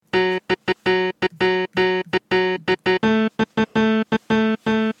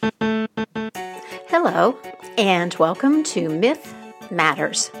Welcome to Myth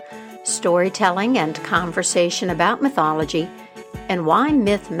Matters, storytelling and conversation about mythology and why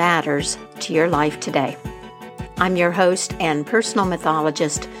myth matters to your life today. I'm your host and personal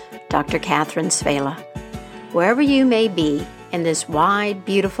mythologist, Dr. Catherine Svela. Wherever you may be in this wide,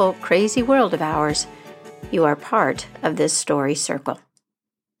 beautiful, crazy world of ours, you are part of this story circle.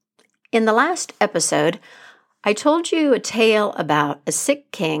 In the last episode, I told you a tale about a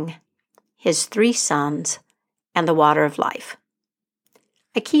sick king, his 3 sons, and the water of life.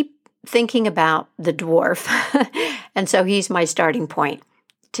 I keep thinking about the dwarf, and so he's my starting point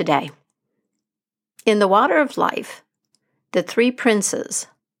today. In the water of life, the 3 princes,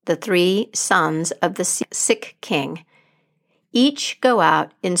 the 3 sons of the sick king, each go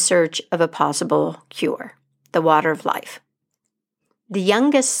out in search of a possible cure, the water of life. The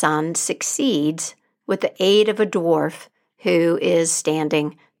youngest son succeeds with the aid of a dwarf who is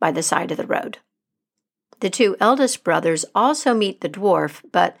standing by the side of the road. The 2 eldest brothers also meet the dwarf,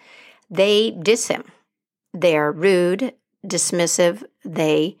 but they diss him. They're rude, dismissive,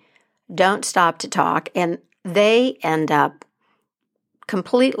 they don't stop to talk, and they end up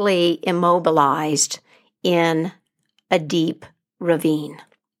completely immobilized in a deep ravine.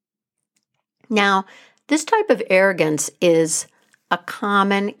 Now, this type of arrogance is a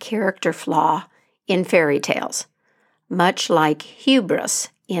common character flaw in fairy tales, much like hubris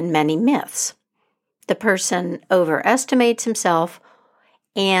in many myths. The person overestimates himself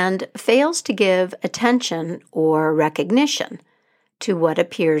and fails to give attention or recognition to what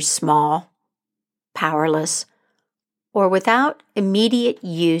appears small, powerless, or without immediate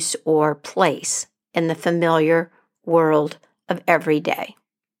use or place in the familiar world of every day.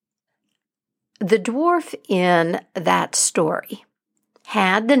 The dwarf in that story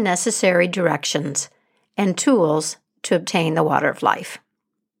had the necessary directions and tools to obtain the water of life.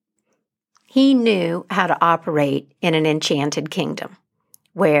 He knew how to operate in an enchanted kingdom,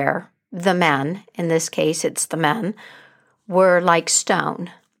 where the men, in this case it's the men, were like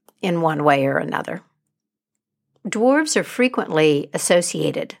stone in one way or another. Dwarves are frequently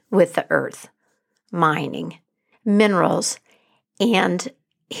associated with the earth, mining, minerals, and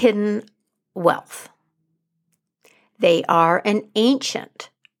hidden wealth. They are an ancient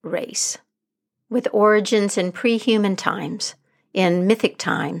race, with origins in pre-human times, in mythic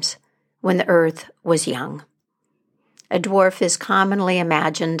times, when the earth was young. A dwarf is commonly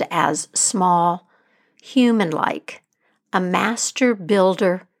imagined as small, human-like, a master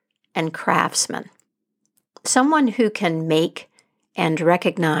builder and craftsman, someone who can make and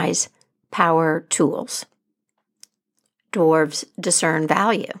recognize power tools. Dwarves discern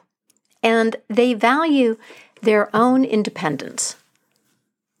value, and they value their own independence.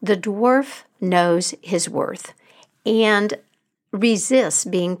 The dwarf knows his worth and resists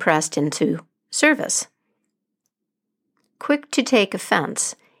being pressed into service. Quick to take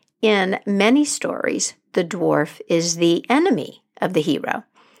offense, in many stories, the dwarf is the enemy of the hero,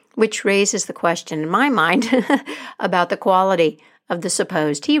 which raises the question in my mind about the quality of the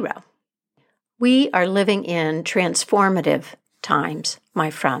supposed hero. We are living in transformative times,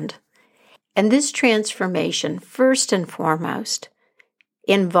 my friend. And this transformation, first and foremost,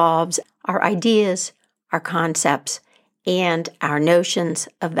 involves our ideas, our concepts, and our notions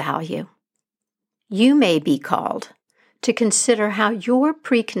of value. You may be called to consider how your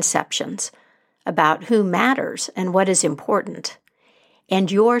preconceptions about who matters and what is important,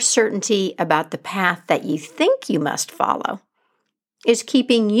 and your certainty about the path that you think you must follow, is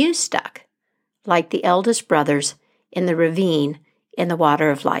keeping you stuck, like the eldest brothers in the ravine in the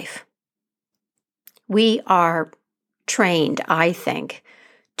water of life. We are trained, I think,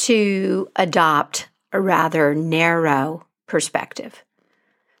 to adopt a rather narrow perspective,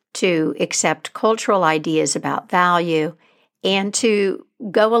 to accept cultural ideas about value, and to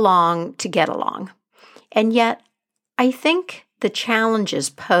go along to get along. And yet, I think the challenges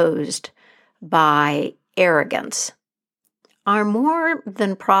posed by arrogance are more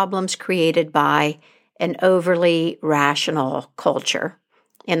than problems created by an overly rational culture,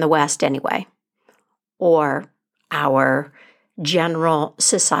 in the West anyway, or our general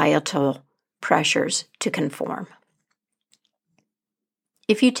societal pressures to conform.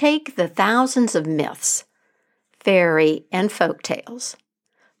 If you take the thousands of myths, fairy and folk tales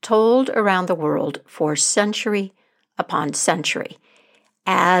told around the world for century upon century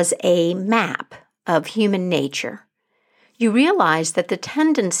as a map of human nature, you realize that the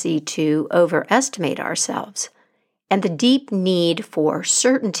tendency to overestimate ourselves and the deep need for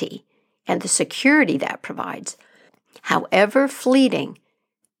certainty and the security that provides, however fleeting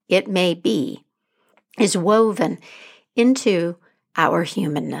it may be, is woven into our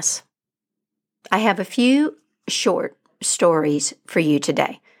humanness. I have a few short stories for you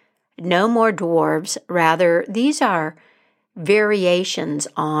today. No more dwarves. Rather, these are variations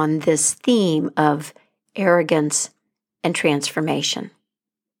on this theme of arrogance and transformation.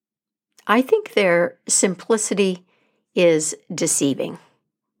 I think their simplicity is deceiving.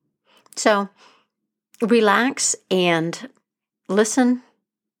 So, relax and listen.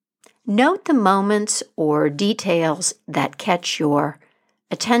 Note the moments or details that catch your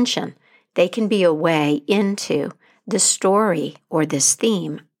attention. They can be a way into the story or this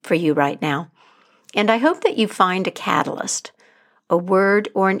theme for you right now. And I hope that you find a catalyst, a word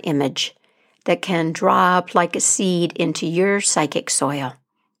or an image that can drop like a seed into your psychic soil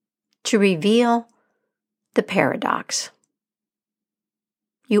to reveal the paradox.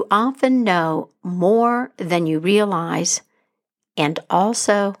 You often know more than you realize and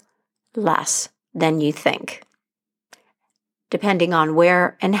also less than you think, depending on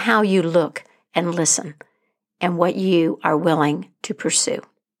where and how you look and listen and what you are willing to pursue.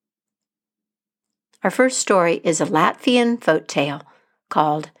 Our first story is a Latvian folk tale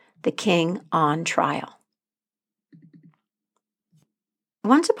called The King on Trial.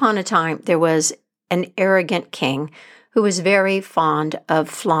 Once upon a time, there was an arrogant king who was very fond of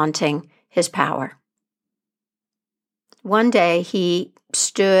flaunting his power. One day, he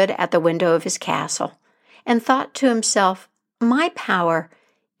stood at the window of his castle and thought to himself, "My power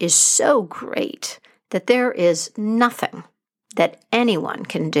is so great that there is nothing that anyone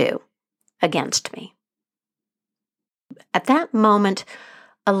can do against me." At that moment,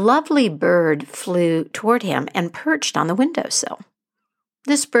 a lovely bird flew toward him and perched on the windowsill.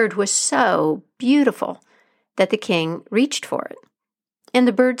 This bird was so beautiful that the king reached for it. And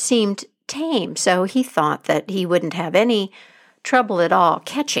the bird seemed tame, so he thought that he wouldn't have any trouble at all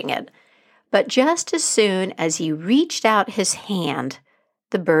catching it. But just as soon as he reached out his hand,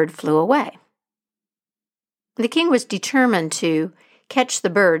 the bird flew away. The king was determined to catch the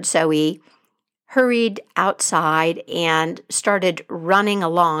bird, so he hurried outside and started running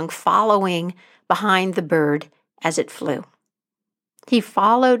along, following behind the bird as it flew. He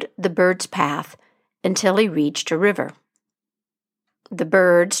followed the bird's path until he reached a river. The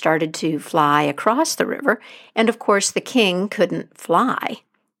bird started to fly across the river, and of course the king couldn't fly.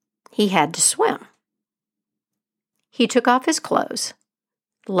 He had to swim. He took off his clothes,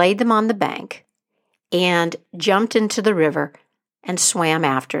 laid them on the bank, and jumped into the river and swam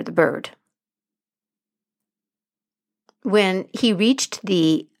after the bird. When he reached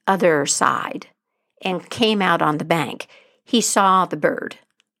the other side and came out on the bank, he saw the bird,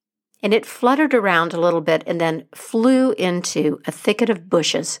 and it fluttered around a little bit and then flew into a thicket of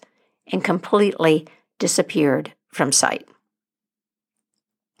bushes and completely disappeared from sight.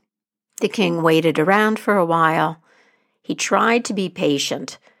 The king waited around for a while. He tried to be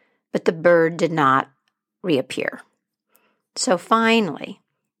patient, but the bird did not reappear. So finally,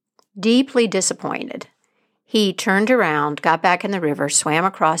 deeply disappointed, he turned around, got back in the river, swam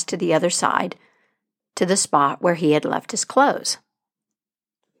across to the other side, to the spot where he had left his clothes.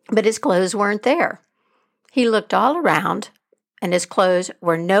 But his clothes weren't there. He looked all around, and his clothes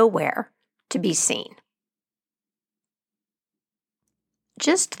were nowhere to be seen.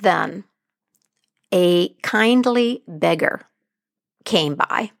 Just then, a kindly beggar came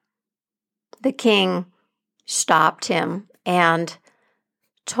by. The king stopped him and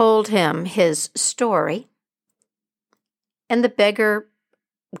told him his story, and the beggar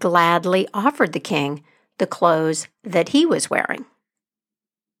gladly offered the king the clothes that he was wearing.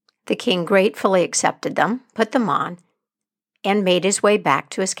 The king gratefully accepted them, put them on, and made his way back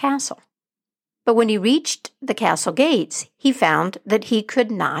to his castle. But when he reached the castle gates, he found that he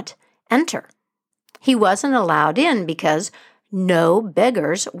could not enter. He wasn't allowed in because no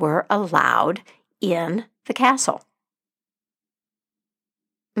beggars were allowed in the castle.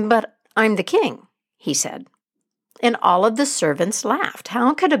 "But I'm the king," he said. And all of the servants laughed.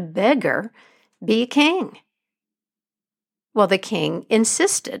 How could a beggar be a king? Well, the king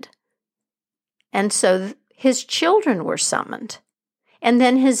insisted. And so his children were summoned. And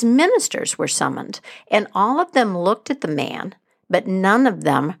then his ministers were summoned. And all of them looked at the man, but none of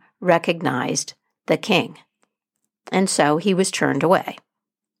them recognized the king. And so he was turned away.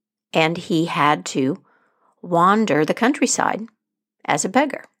 And he had to wander the countryside as a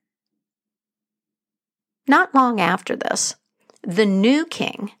beggar. Not long after this, the new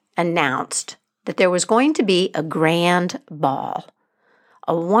king announced that there was going to be a grand ball,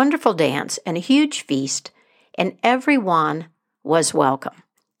 a wonderful dance, and a huge feast, and everyone was welcome,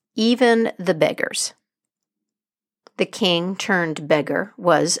 even the beggars. The king turned beggar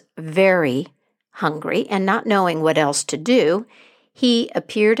was very hungry, and not knowing what else to do, he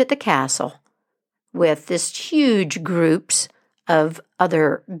appeared at the castle with this huge groups of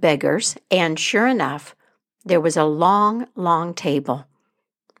other beggars, and sure enough, there was a long, long table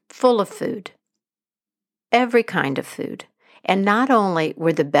full of food, every kind of food. And not only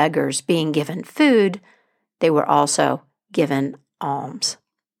were the beggars being given food, they were also given alms.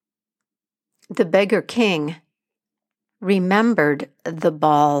 The beggar king remembered the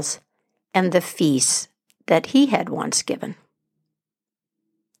balls and the feasts that he had once given,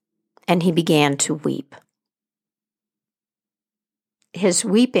 and he began to weep. His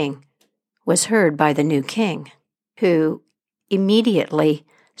weeping was heard by the new king, who immediately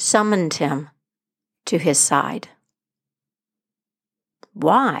summoned him to his side.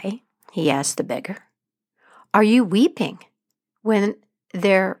 "Why," he asked the beggar, "are you weeping when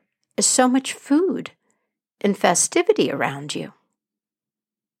there is so much food and festivity around you?"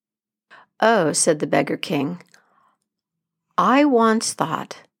 "Oh," said the beggar king, "I once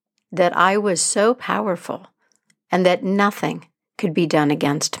thought that I was so powerful and that nothing could be done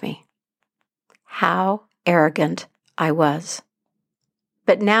against me. How arrogant I was.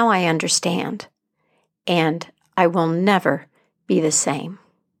 But now I understand, and I will never be the same."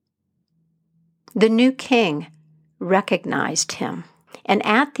 The new king recognized him, and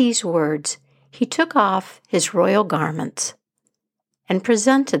at these words he took off his royal garments and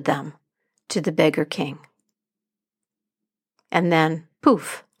presented them to the beggar king. And then,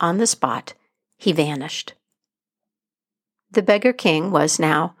 poof, on the spot, he vanished. The beggar king was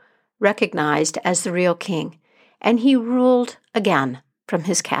now recognized as the real king, and he ruled again from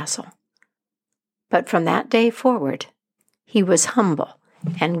his castle. But from that day forward, he was humble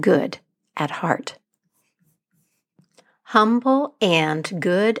and good at heart. Humble and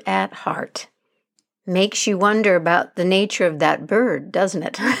good at heart. Makes you wonder about the nature of that bird, doesn't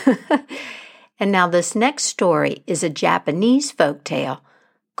it? And now this next story is a Japanese folktale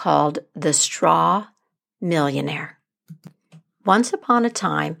called The Straw Millionaire. Once upon a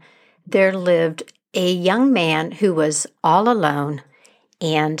time, there lived a young man who was all alone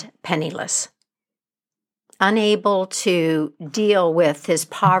and penniless. Unable to deal with his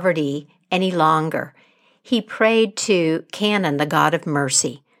poverty any longer, he prayed to Kannon, the god of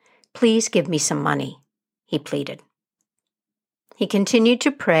mercy. "Please give me some money," he pleaded. He continued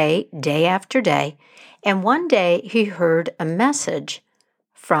to pray day after day, and one day he heard a message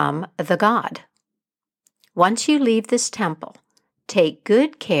from the god. "Once you leave this temple, take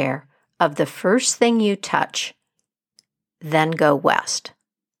good care of the first thing you touch, then go west."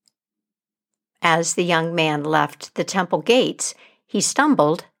 As the young man left the temple gates, he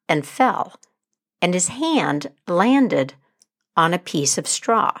stumbled and fell, and his hand landed on a piece of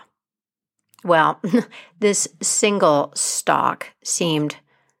straw. Well, this single stalk seemed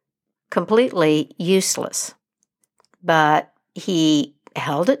completely useless, but he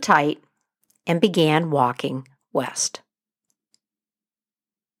held it tight and began walking west.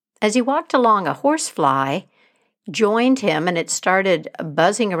 As he walked along, a horsefly joined him, and it started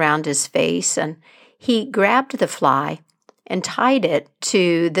buzzing around his face, and he grabbed the fly and tied it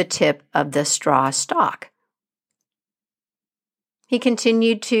to the tip of the straw stalk. He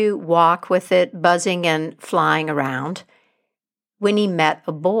continued to walk with it buzzing and flying around when he met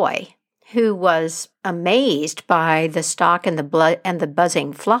a boy who was amazed by the stalk and the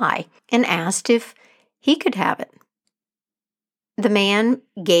buzzing fly and asked if he could have it. The man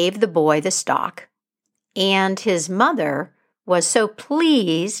gave the boy the stalk, and his mother was so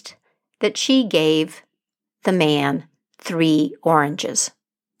pleased that she gave the man 3 oranges.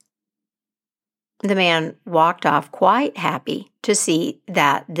 The man walked off quite happy to see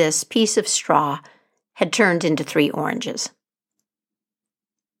that this piece of straw had turned into 3 oranges.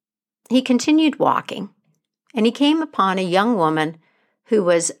 He continued walking, and he came upon a young woman who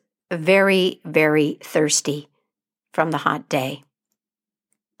was very, very thirsty from the hot day.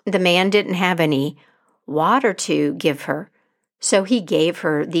 The man didn't have any water to give her, so he gave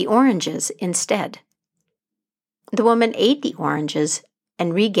her the oranges instead. The woman ate the oranges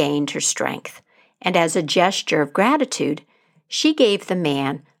and regained her strength, and as a gesture of gratitude, she gave the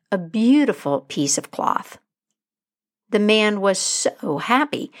man a beautiful piece of cloth. The man was so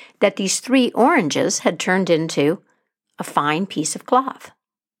happy that these 3 oranges had turned into a fine piece of cloth.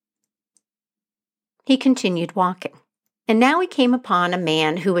 He continued walking, and now he came upon a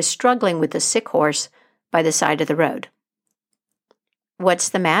man who was struggling with a sick horse by the side of the road. "What's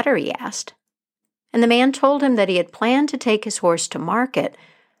the matter?" he asked. And the man told him that he had planned to take his horse to market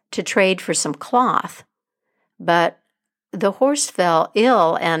to trade for some cloth, but the horse fell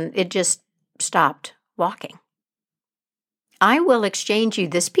ill and it just stopped walking. "I will exchange you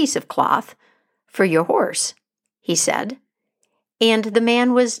this piece of cloth for your horse," he said. And the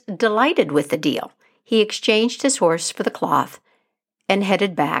man was delighted with the deal. he exchanged his horse for the cloth and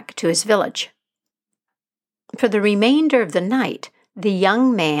headed back to his village. For the remainder of the night, the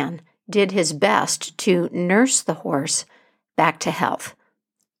young man did his best to nurse the horse back to health.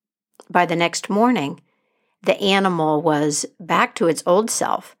 By the next morning, the animal was back to its old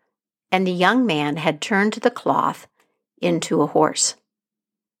self, and the young man had turned the cloth into a horse.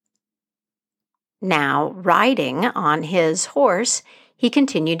 Now, riding on his horse, he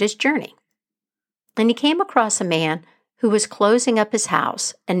continued his journey. And he came across a man who was closing up his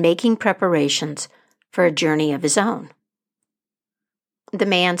house and making preparations for a journey of his own. The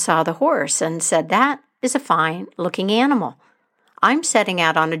man saw the horse and said, "That is a fine-looking animal. I'm setting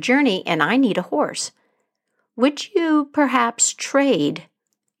out on a journey and I need a horse. Would you perhaps trade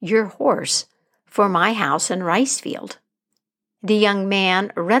your horse for my house and rice field?" The young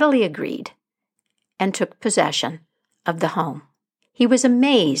man readily agreed and took possession of the home. He was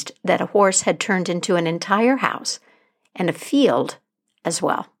amazed that a horse had turned into an entire house and a field as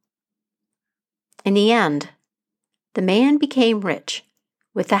well. In the end, the man became rich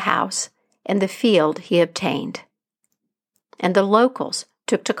with the house and the field he obtained, and the locals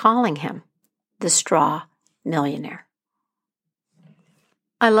took to calling him the Straw Millionaire.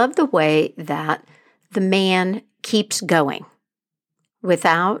 I love the way that the man keeps going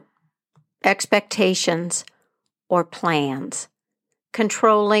without expectations or plans,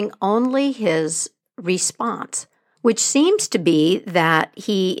 controlling only his response, which seems to be that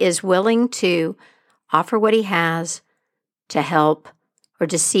he is willing to offer what he has to help or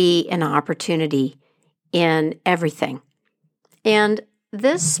to see an opportunity in everything. And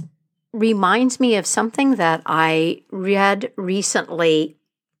this reminds me of something that I read recently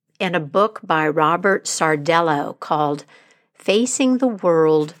in a book by Robert Sardello called Facing the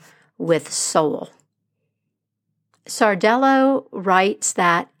World with Soul. Sardello writes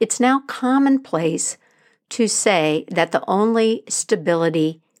that it's now commonplace to say that the only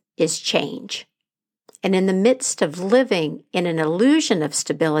stability is change. And in the midst of living in an illusion of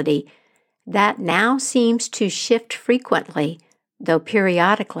stability, that now seems to shift frequently, though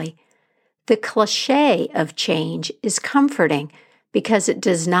periodically. The cliche of change is comforting because it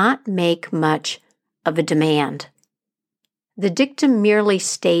does not make much of a demand. The dictum merely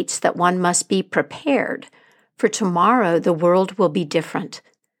states that one must be prepared, for tomorrow the world will be different.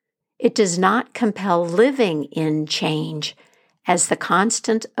 It does not compel living in change as the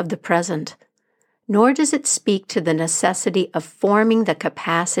constant of the present, nor does it speak to the necessity of forming the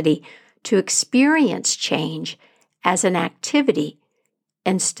capacity to experience change as an activity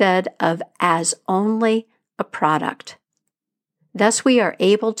instead of as only a product. Thus, we are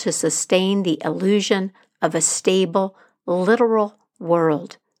able to sustain the illusion of a stable, literal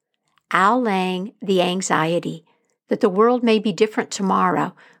world, allaying the anxiety that the world may be different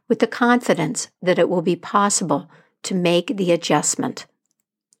tomorrow with the confidence that it will be possible to make the adjustment.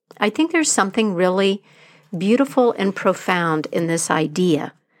 I think there's something really beautiful and profound in this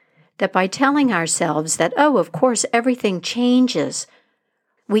idea that by telling ourselves that, oh, of course, everything changes,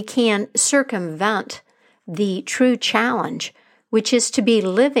 we can circumvent the true challenge, which is to be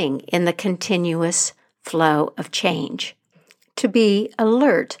living in the continuous flow of change, to be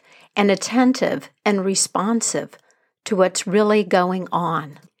alert and attentive and responsive to what's really going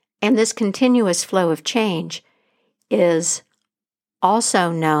on. And this continuous flow of change is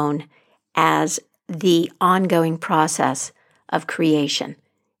also known as the ongoing process of creation,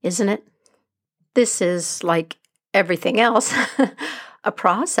 isn't it? This is like everything else, a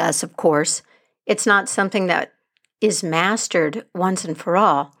process, of course. It's not something that is mastered once and for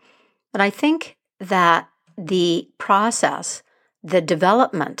all. But I think that the process, the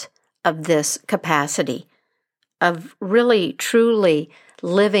development of this capacity of really, truly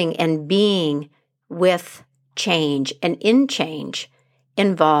living and being with change and in change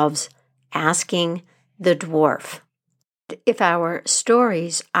involves asking the dwarf. If our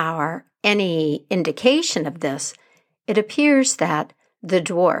stories are any indication of this, it appears that the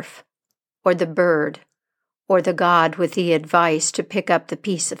dwarf, or the bird, or the god with the advice to pick up the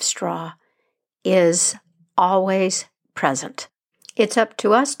piece of straw, is always present. It's up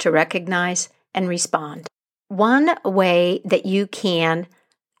to us to recognize and respond. One way that you can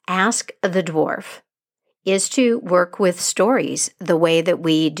ask the dwarf is to work with stories the way that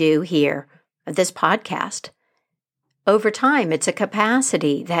we do here at this podcast. Over time, it's a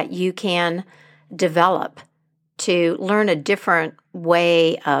capacity that you can develop to learn a different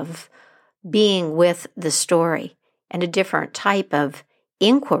way of being with the story and a different type of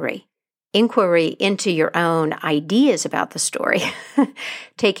inquiry into your own ideas about the story,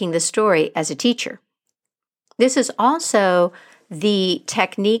 taking the story as a teacher. This is also the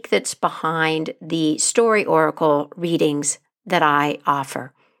technique that's behind the Story Oracle readings that I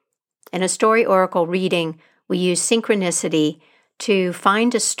offer. In a Story Oracle reading, we use synchronicity to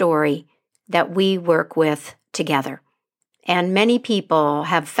find a story that we work with together. And many people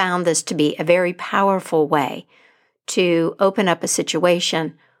have found this to be a very powerful way to open up a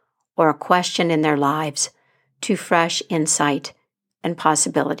situation or a question in their lives to fresh insight and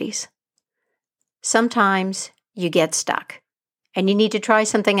possibilities. Sometimes you get stuck and you need to try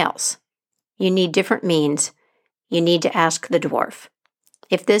something else. You need different means. You need to ask the dwarf.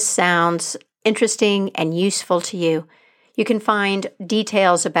 If this sounds interesting and useful to you, you can find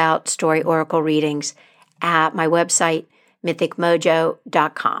details about Story Oracle readings at my website,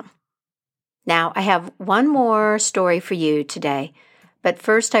 mythicmojo.com. Now, I have one more story for you today, but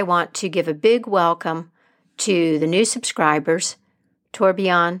first I want to give a big welcome to the new subscribers,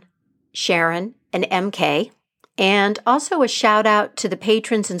 Torbjörn, Sharon, and MK, and also a shout out to the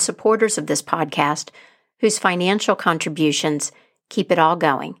patrons and supporters of this podcast whose financial contributions keep it all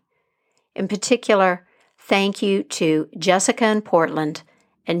going. In particular, thank you to Jessica in Portland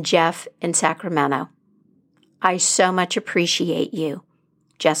and Jeff in Sacramento. I so much appreciate you,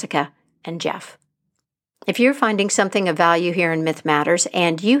 Jessica and Jeff. If you're finding something of value here in Myth Matters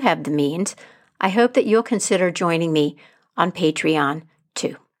and you have the means, I hope that you'll consider joining me on Patreon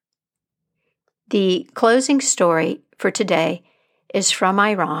too. The closing story for today is from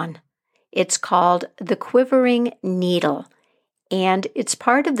Iran. It's called The Quivering Needle, and it's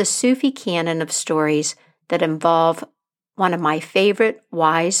part of the Sufi canon of stories that involve one of my favorite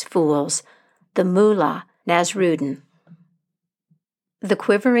wise fools, the Mullah Nasruddin. The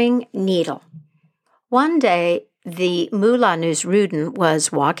Quivering Needle. One day, the Mullah Nasruddin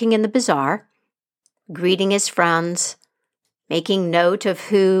was walking in the bazaar, greeting his friends, making note of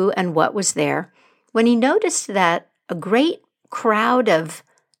who and what was there, when he noticed that a great crowd of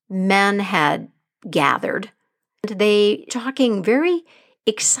men had gathered. They talking very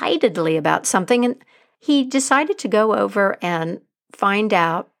excitedly about something, and he decided to go over and find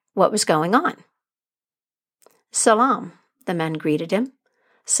out what was going on. "Salam," the men greeted him.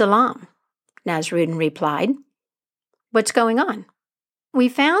 "Salam," Nasruddin replied. "What's going on?" "We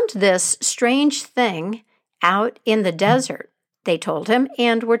found this strange thing out in the desert," they told him,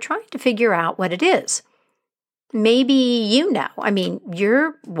 "and we're trying to figure out what it is. Maybe you know.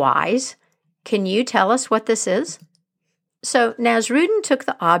 You're wise. Can you tell us what this is?" So Nasruddin took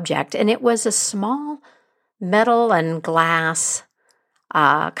the object, and it was a small metal and glass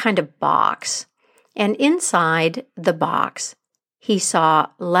kind of box. And inside the box, he saw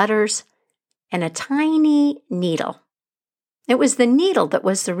letters and a tiny needle. It was the needle that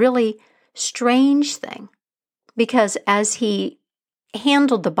was the really strange thing, because as he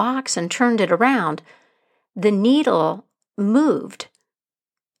handled the box and turned it around, the needle moved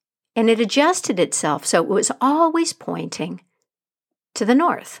and it adjusted itself, so it was always pointing to the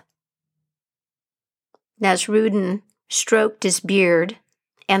north. Nasruddin stroked his beard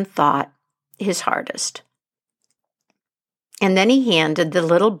and thought his hardest. And then he handed the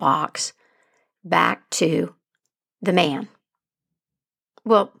little box back to the man.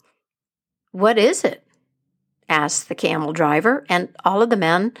 "Well, what is it?" asked the camel driver, and all of the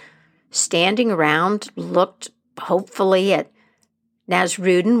men standing around looked hopefully at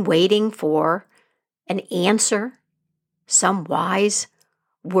Nasruddin, waiting for an answer, some wise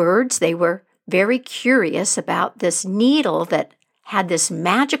words. They were very curious about this needle that had this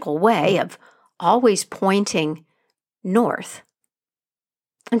magical way of always pointing north.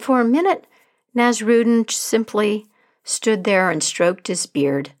 And for a minute, Nasruddin simply stood there and stroked his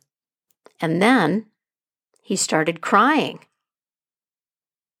beard. And then he started crying.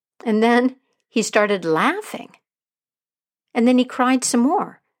 And then he started laughing. And then he cried some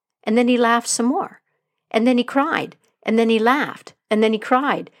more. And then he laughed some more. And then he cried. And then he laughed. And then he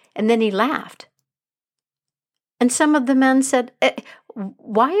cried. And then he laughed. And some of the men said,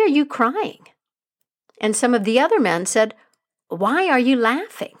 "Why are you crying?" And some of the other men said, "Why are you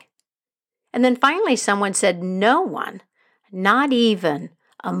laughing?" And then finally someone said, "No one, not even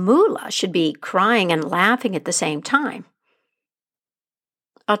a mullah, should be crying and laughing at the same time."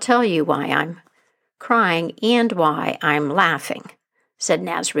 "I'll tell you why I'm crying and why I'm laughing," said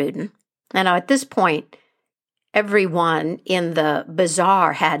Nasruddin. And at this point, everyone in the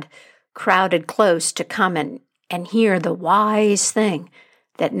bazaar had crowded close to come and hear the wise thing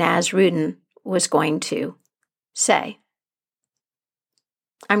that Nasruddin was going to say.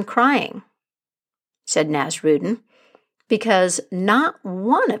 "I'm crying," said Nasruddin, "because not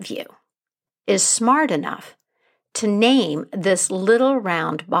one of you is smart enough to name this little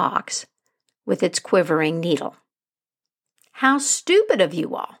round box with its quivering needle. How stupid of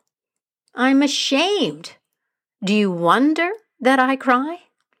you all. I'm ashamed. Do you wonder that I cry?"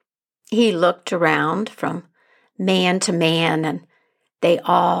 He looked around from man to man, and they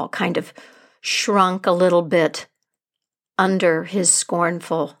all kind of shrunk a little bit under his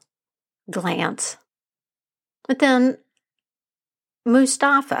scornful glance. But then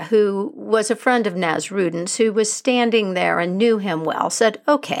Mustafa, who was a friend of Nasrudin's, who was standing there and knew him well, said,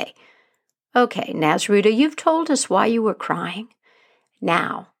 Okay, Nasruda, you've told us why you were crying.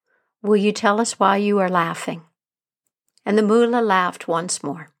 Now, will you tell us why you are laughing?" And the mullah laughed once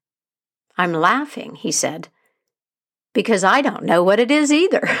more. "I'm laughing," he said, "because I don't know what it is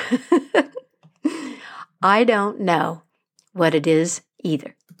either." I don't know what it is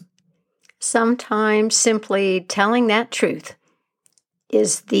either. Sometimes simply telling that truth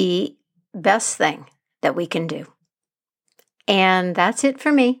is the best thing that we can do. And that's it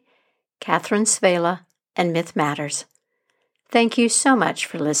for me, Catherine Svela, and Myth Matters. Thank you so much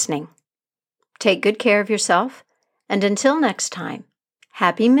for listening. Take good care of yourself, and until next time,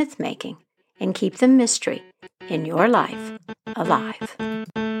 happy myth making, and keep the mystery in your life alive.